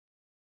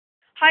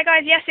Hi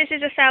guys, yes, this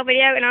is a sale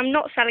video, and I'm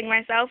not selling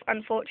myself,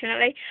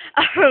 unfortunately.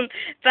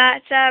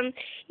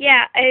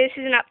 Yeah, this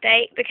is an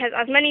update because,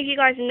 as many of you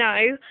guys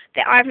know,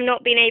 that I've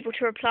not been able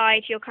to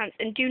reply to your comments.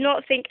 And do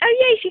not think, oh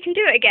yes, you can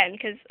do it again,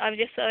 because I'm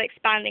just sort of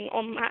expanding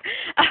on that.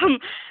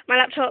 My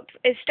laptop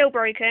is still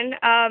broken.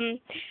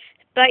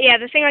 But yeah,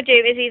 the thing I do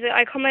is either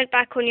I comment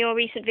back on your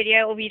recent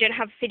video, or if you don't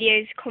have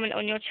videos, comment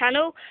on your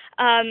channel.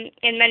 And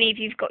many of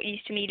you've got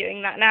used to me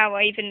doing that now,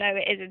 even though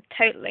it is a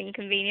total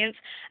inconvenience.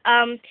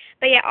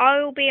 But yeah, I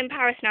will be in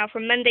Paris now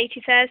from Monday to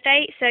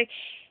Thursday, so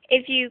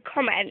if you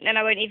comment, then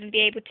I won't even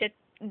be able to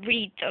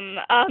read them.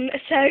 But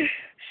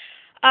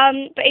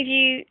if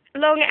you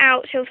long it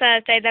out till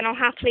Thursday, then I'll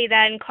happily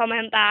then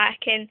comment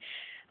back, and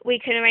we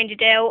can arrange a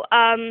deal.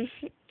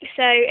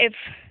 So if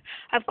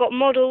I've got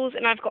models,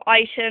 and I've got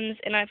items,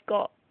 and I've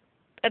got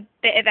a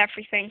bit of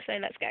everything, so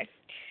let's go.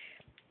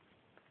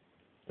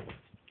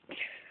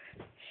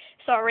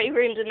 Sorry,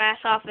 room's a mess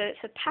after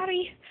it's a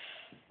party.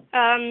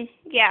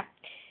 Yeah,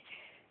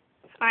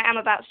 I am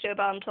about to do a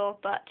barn tour,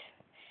 but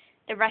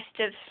the rest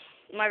of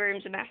my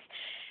room's a mess.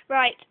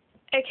 Right,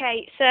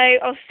 okay, so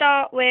I'll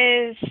start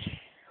with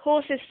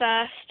horses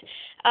first,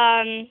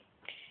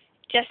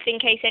 just in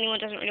case anyone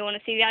doesn't really want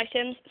to see the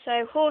items.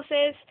 So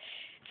horses,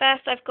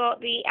 first I've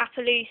got the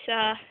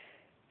Appaloosa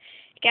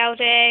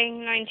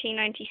gelding,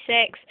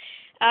 1996.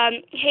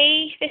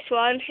 This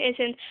one is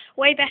in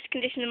way better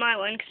condition than my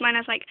one, because mine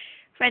has like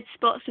red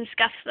spots and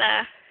scuffs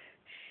there,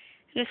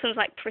 and this one's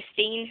like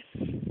pristine.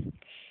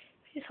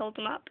 Just hold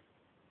them up.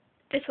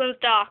 This one's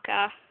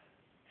darker.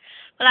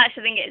 Well,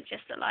 actually, I think it's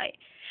just the light.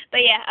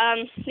 But yeah,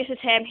 this is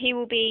him. He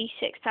will be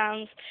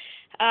 £6.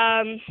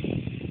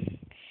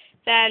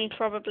 Then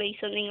probably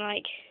something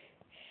like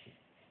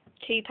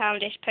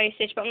 £2-ish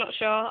postage, but I'm not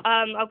sure.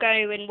 I'll go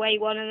and weigh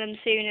one of them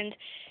soon and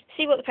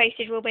see what the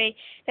postage will be.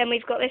 Then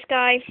we've got this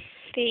guy,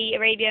 the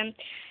Arabian.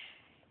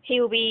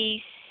 He will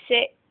be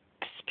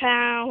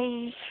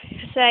 £6.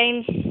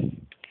 Same.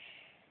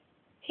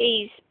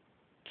 He's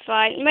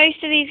fine.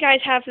 Most of these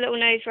guys have little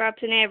nose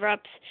rubs and ear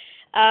rubs,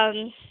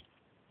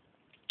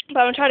 but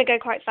I'm trying to go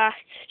quite fast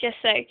just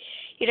so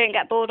you don't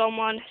get bored on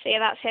one. So yeah,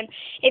 that's him.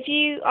 If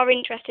you are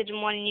interested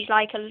in one and you'd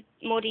like a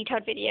more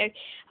detailed video,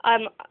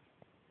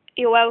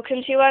 you're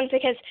welcome to one,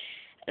 because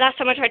last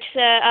time I tried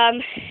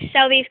to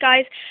sell these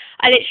guys,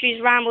 I literally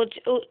just rambled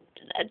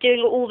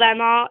doing all their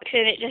marks,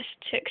 and it just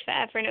took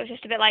forever, and it was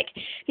just a bit like,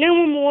 no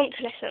one will want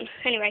to listen.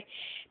 Anyway,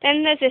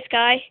 then there's this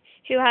guy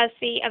who has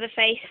the other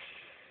face.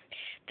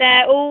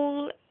 They're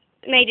all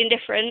made in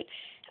different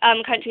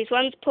countries.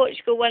 One's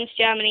Portugal, one's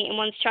Germany, and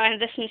one's China.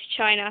 This one's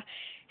China,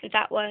 and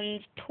that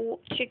one's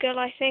Portugal,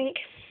 I think.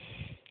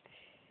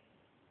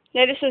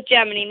 No, this one's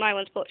Germany, my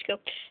one's Portugal.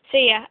 So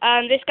yeah,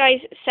 this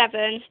guy's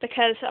 £7,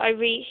 because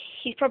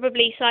he's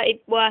probably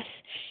slightly worse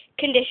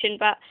condition,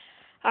 but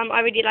I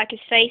really like his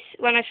face.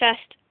 When I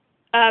first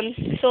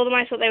saw them,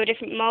 I thought they were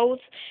different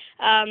moulds,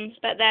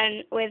 but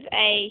then with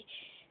a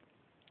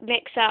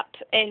mix-up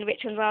in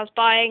which ones I was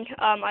buying,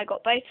 I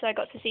got both, so I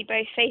got to see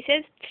both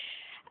faces.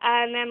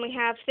 And then we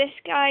have this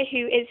guy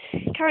who is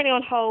currently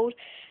on hold,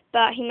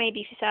 but he may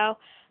be for sale.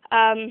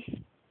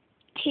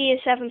 He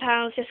is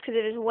 £7 just because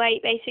of his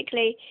weight,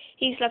 basically.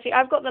 He's lovely.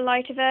 I've got the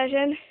lighter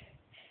version.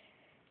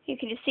 You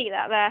can just see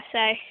that there,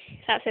 so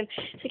that's him.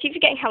 So I keep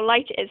forgetting how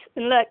light it is.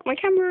 And look, my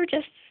camera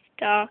just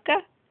darker,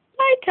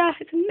 lighter.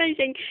 It's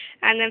amazing.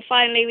 And then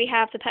finally we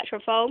have the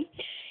petrol foal,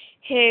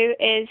 who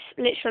is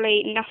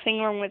literally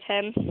nothing wrong with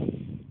him,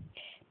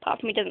 apart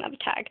from he doesn't have a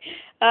tag.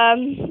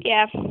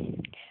 Yeah,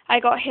 I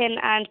got him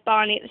and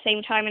Barney at the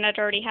same time, and I'd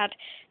already had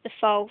the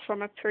foal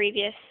from a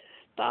previous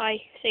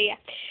buy. So yeah,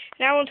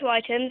 now on to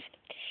items.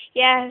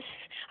 Yes,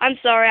 I'm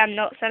sorry, I'm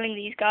not selling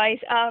these guys.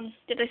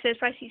 Did I say the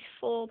price? He's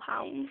 £4.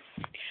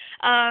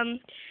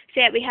 So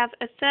yeah, we have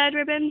a third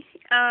ribbon.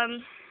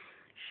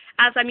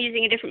 As I'm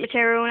using a different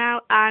material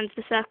now, and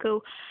the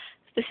circles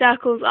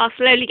are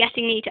slowly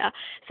getting neater.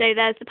 So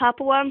there's the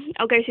purple one.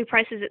 I'll go through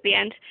prices at the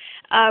end.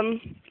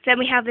 Then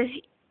we have this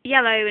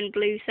yellow and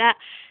blue set.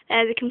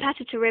 There's a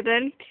competitor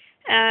ribbon,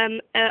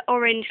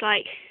 orange,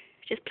 like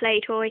just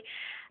play toy,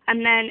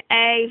 and then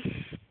a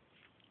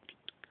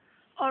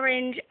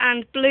orange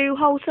and blue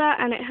halter,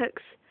 and it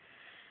hooks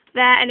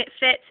there, and it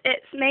fits.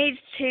 It's made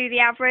to the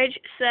average,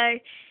 so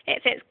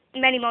it fits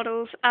many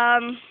models.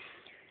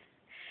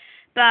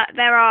 But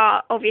there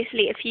are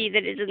obviously a few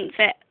that it doesn't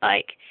fit.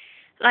 Like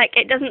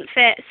it doesn't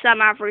fit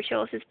some average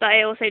horses, but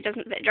it also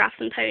doesn't fit drafts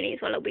and ponies.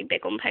 Well, it'll be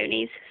big on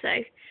ponies.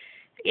 So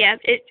yeah,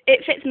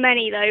 it fits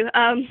many though.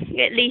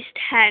 At least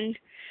 10.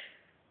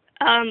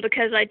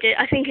 Because I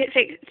think it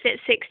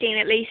fits 16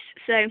 at least.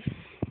 So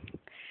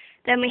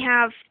then we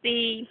have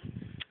the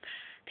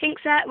pink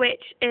set,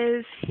 which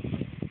is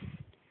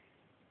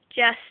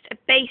just a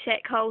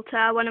basic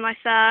halter, one of my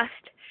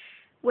first,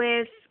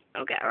 with,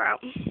 I'll get her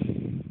out.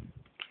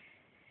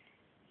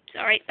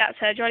 Sorry, that's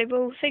her Jolly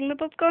Ball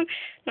thingamabob gone.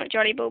 Not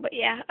Jolly Ball, but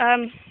yeah.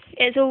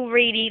 It's all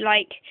really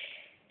like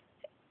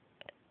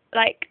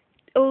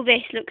all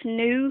this looks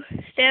new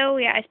still.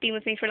 Yeah, it's been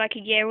with me for like a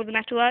year, all the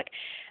metalwork.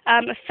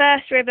 a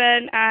first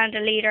ribbon and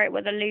a leader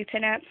with a loop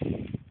in it.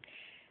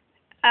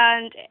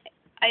 And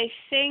I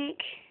think,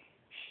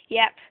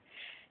 yep.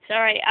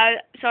 Sorry,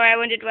 I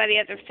wondered where the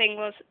other thing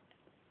was.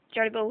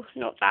 Jolly Ball,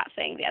 not that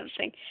thing, the other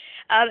thing.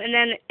 And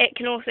then it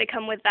can also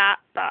come with that,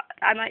 but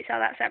I might sell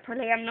that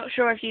separately. I'm not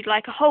sure if you'd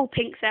like a whole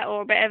pink set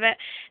or a bit of it.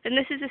 Then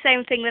this is the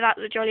same thing without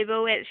the Jolly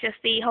Ball. It's just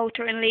the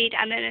halter and lead,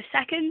 and then a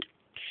second.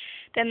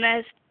 Then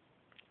there's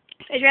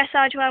a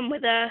dressage one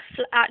with a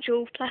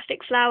actual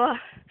plastic flower.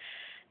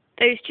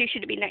 Those two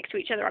should be next to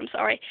each other, I'm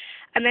sorry.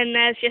 And then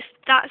there's just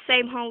that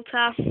same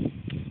halter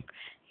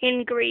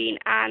in green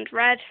and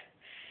red.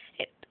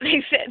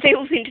 They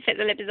all seem to fit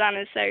the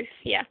Lipizzaners, so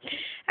yeah.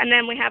 And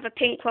then we have a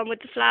pink one with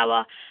the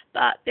flower,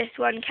 but this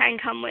one can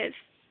come with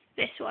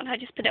this one. I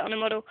just put it on a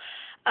model.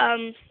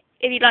 If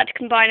you'd like to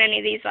combine any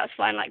of these, that's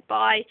fine. Like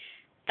buy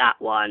that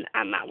one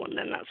and that one,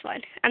 then that's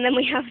fine. And then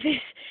we have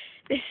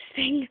this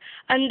thing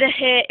under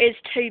here is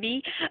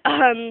Toby.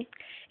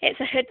 It's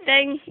a hood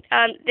thing.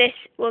 This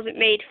wasn't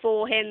made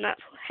for him,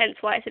 that's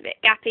hence why it's a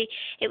bit gappy.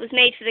 It was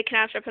made for the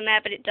canal strap on there,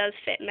 but it does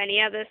fit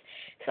many others.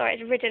 Sorry,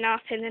 it's ridden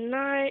up in the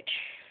night.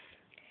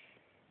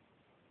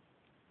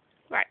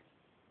 Right.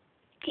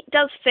 It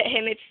does fit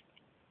him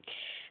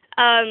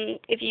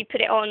if you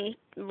put it on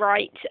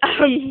right.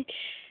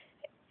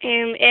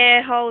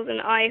 Ear holes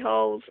and eye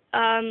holes.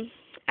 And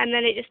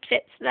then it just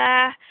fits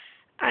there.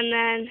 And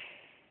then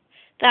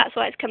that's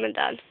why it's come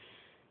undone.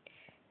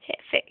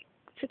 Hit fix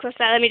across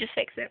there. Let me just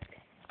fix it.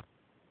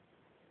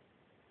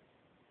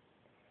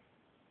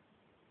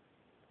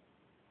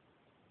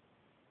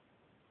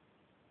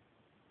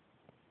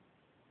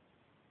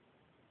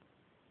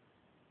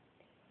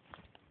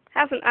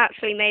 Hasn't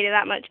actually made it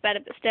that much better,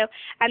 but still.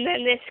 And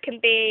then this can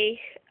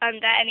be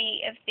under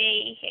any of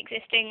the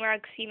existing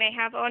rugs you may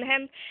have on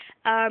him.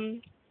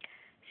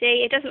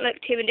 See, it doesn't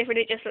look too indifferent,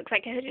 it just looks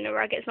like a hood in a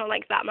rug. It's not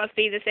like that must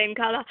be the same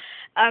colour.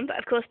 But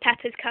of course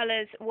Pepper's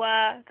colours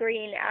were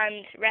green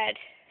and red,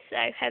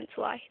 so hence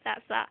why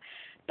that's that.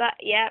 But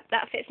yeah,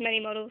 that fits many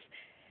models.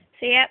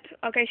 So yep,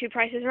 I'll go through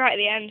prices right at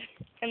the end.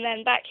 And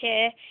then back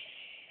here,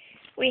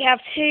 we have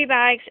 2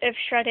 bags of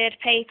shredded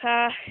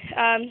paper.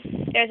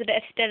 There's a bit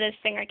of Stiller's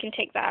thing, I can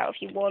take that out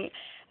if you want.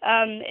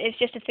 It's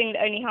just a thing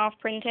that only half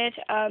printed.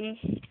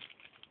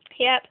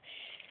 Yep.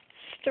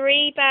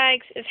 3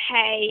 bags of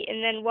hay,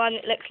 and then one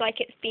that looks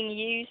like it's been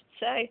used,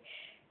 so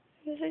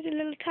there's those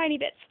little tiny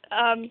bits.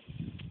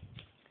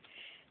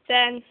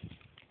 Then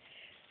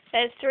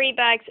there's 3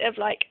 bags of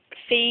like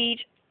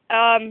feed.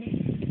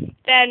 They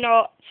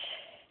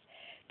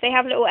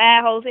have little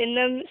air holes in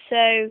them,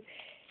 so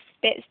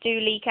bits do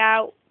leak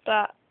out,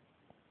 but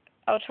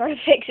I'll try and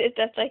fix it as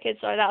best I can.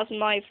 Sorry, that was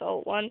my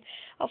fault one.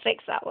 I'll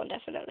fix that one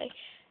definitely.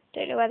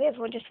 Don't know where the other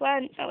one just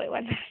went. Oh, it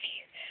went.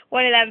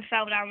 One of them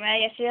fell down there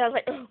yesterday. I was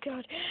like, oh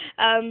god.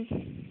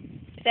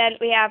 Then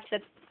we have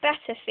the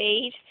better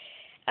feed,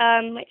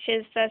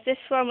 there's this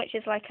one, which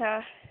is like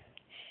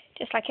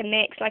just like a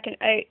mix, like an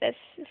oat. There's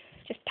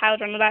just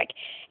powder on the back.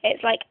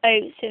 It's like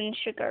oats and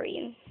sugary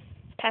and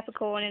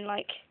peppercorn and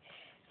like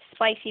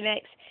spicy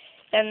mix.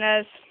 Then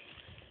there's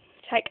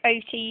like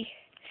oaty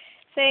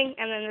thing,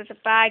 and then there's a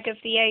bag of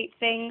the oat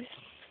things.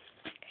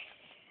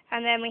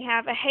 And then we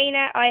have a hay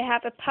net. I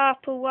have a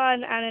purple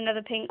one and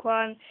another pink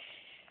one.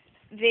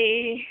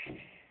 The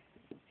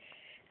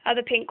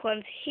other pink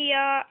one's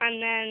here,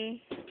 and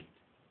then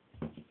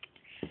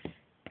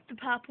the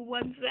purple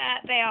ones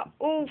there. They are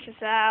all for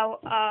sale,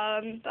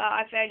 but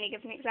I've only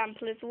given an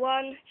example as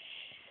one.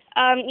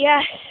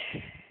 Yes,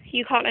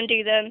 you can't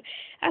undo them,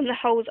 and the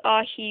holes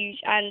are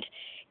huge, and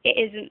it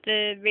isn't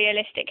the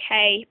realistic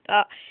hay,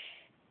 but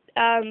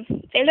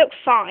they look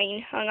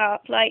fine hung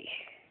up. Like,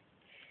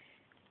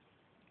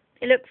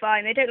 they look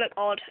fine. They don't look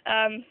odd.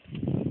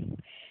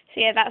 So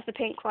yeah, that's the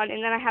pink one.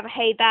 And then I have a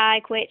hay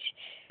bag, which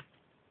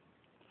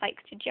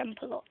likes to jump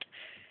a lot.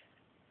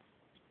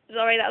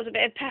 Sorry, that was a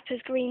bit of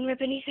Pepper's green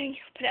ribbony thing.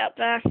 Put it up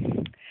there.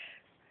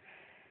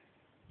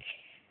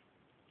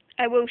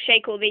 I will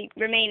shake all the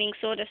remaining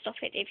sawdust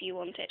off it if you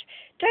want it.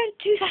 Don't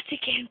do that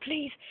again,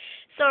 please.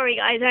 Sorry,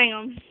 guys, hang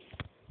on.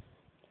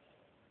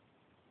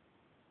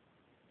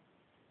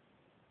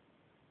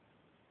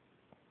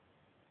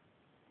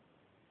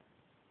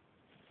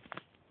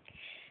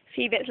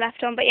 Few bits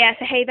left on, but yeah,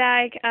 it's a hay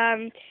bag.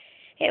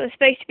 It was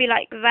supposed to be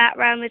like that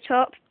round the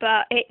top,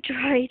 but it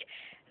dried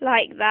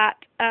like that.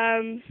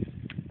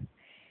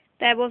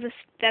 There's a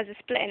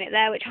split in it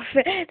there, which I'll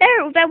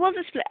there was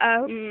a split.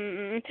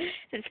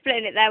 There's a split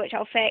in it there, which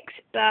I'll fix,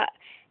 but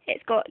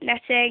it's got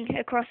netting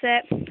across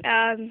it,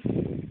 and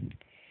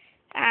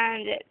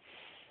it's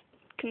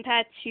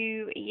compared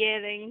to a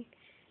yearling,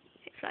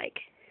 it's like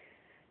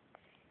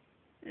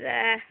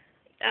there.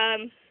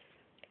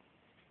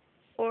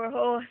 Or a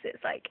horse,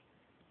 it's like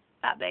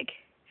that big.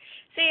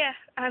 So yeah,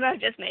 and I've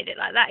just made it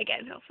like that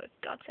again. Oh, for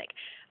God's sake.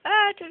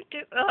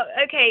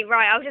 Okay,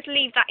 right, I'll just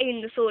leave that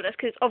in the sawdust,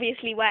 because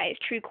obviously where its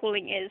true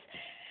calling is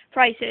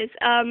prices.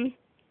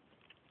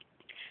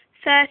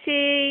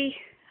 30,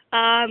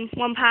 £1,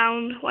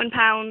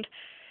 £1,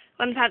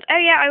 £1. Oh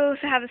yeah, I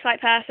also have a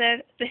Schleich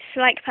person. This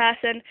Schleich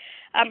person.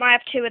 I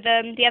have two of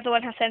them. The other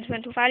one has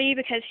sentimental value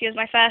because she was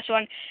my first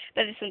one,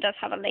 but this one does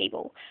have a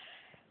label.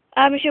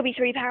 She'll be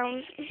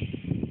 £3.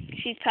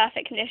 She's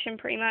perfect condition,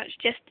 pretty much,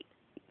 just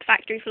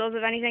factory flaws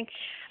if anything.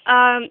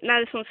 Now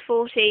this one's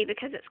 40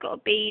 because it's got a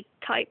bead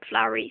type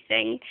flowery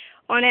thing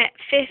on it.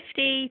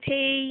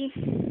 50p,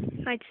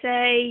 I'd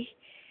say,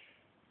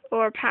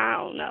 or a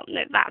pound. No,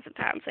 that's a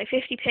pound. So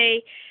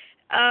 50p.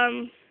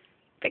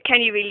 But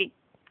can you really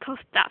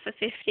cost that for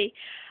 50?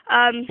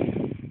 I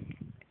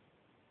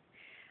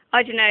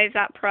don't know if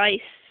that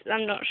price.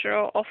 I'm not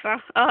sure.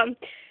 Offer.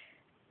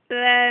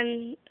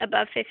 Then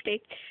above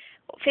 50.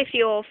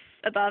 50 or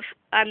above,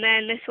 and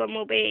then this one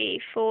will be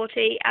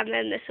 40, and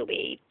then this will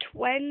be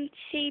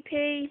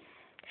 20p,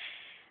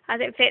 as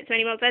it fits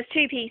many more. There's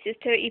two pieces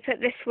to it. You put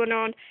this one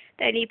on,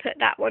 then you put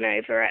that one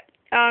over it.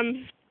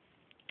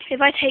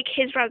 If I take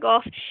his rug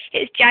off,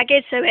 it's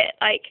jagged, so it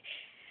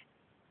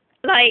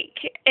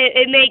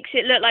it makes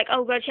it look like,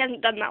 oh god, she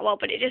hasn't done that well,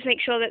 but it just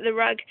makes sure that the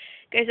rug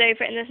goes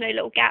over it and there's no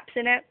little gaps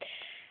in it.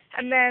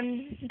 And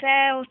then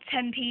they're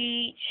 10p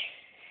each,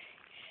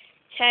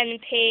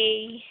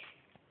 10p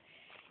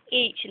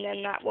each, and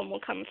then that one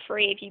will come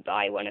free if you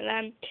buy one of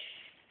them.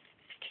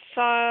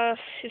 10,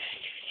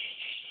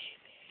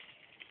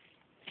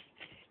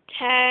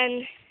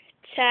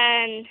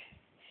 10,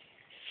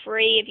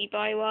 free if you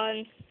buy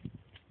one.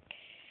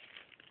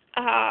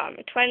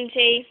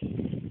 20,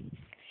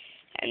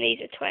 and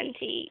these are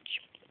 20 each,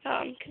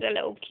 because they're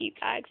little cute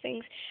bag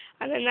things.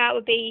 And then that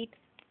would be,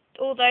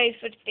 all those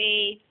would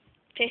be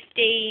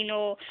 15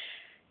 or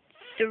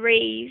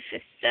 3 for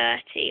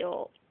 30,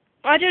 or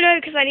I don't know,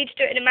 because I need to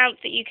do it in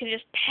amounts that you can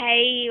just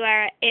pay,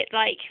 where it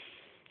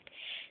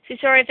so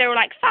sorry if they were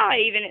like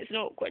 5 and it's an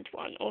awkward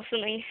one or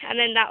something, and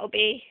then that will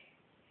be,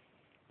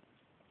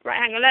 right,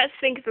 hang on, let's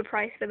think of a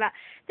price for that.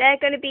 They're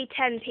going to be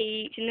 10p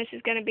each, and this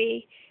is going to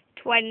be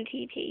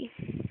 20p.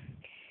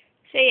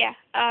 So yeah,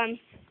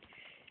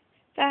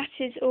 that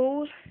is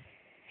all,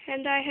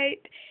 and I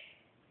hope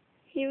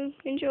you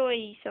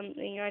enjoy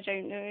something, I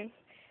don't know.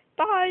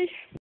 Bye!